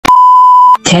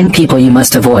10 people you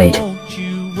must avoid.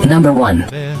 Number 1.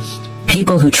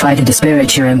 People who try to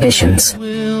disparage your ambitions.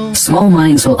 Small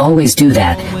minds will always do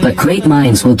that, but great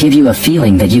minds will give you a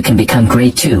feeling that you can become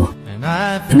great too.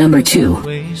 Number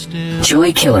 2.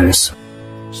 Joy killers.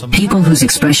 People whose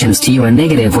expressions to you are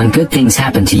negative when good things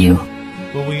happen to you.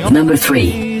 Number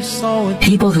 3.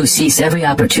 People who seize every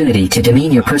opportunity to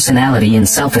demean your personality and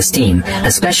self-esteem,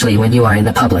 especially when you are in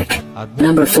the public.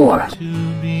 Number 4.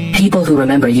 People who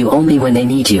remember you only when they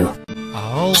need you.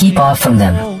 Keep off from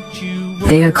them.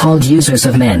 They are called users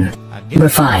of men. Number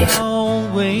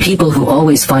 5. People who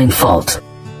always find fault.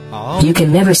 You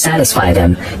can never satisfy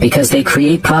them, because they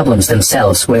create problems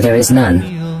themselves where there is none.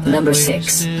 Number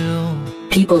 6.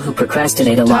 People who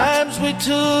procrastinate a lot.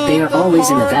 They are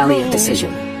always in the valley of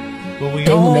decision.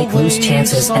 They will make loose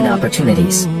chances and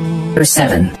opportunities. Number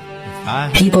 7.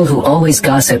 People who always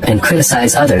gossip and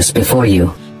criticize others before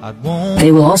you.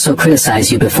 They will also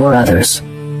criticize you before others.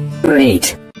 Number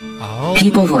 8.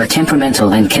 People who are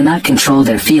temperamental and cannot control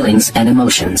their feelings and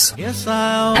emotions.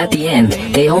 At the end,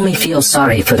 they only feel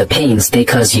sorry for the pains they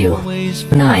cause you.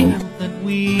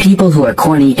 9. People who are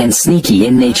corny and sneaky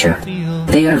in nature.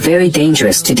 They are very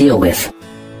dangerous to deal with.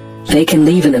 They can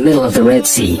leave in the middle of the Red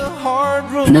Sea.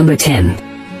 Number 10.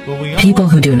 People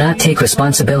who do not take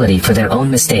responsibility for their own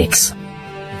mistakes.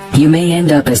 You may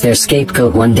end up as their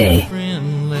scapegoat one day.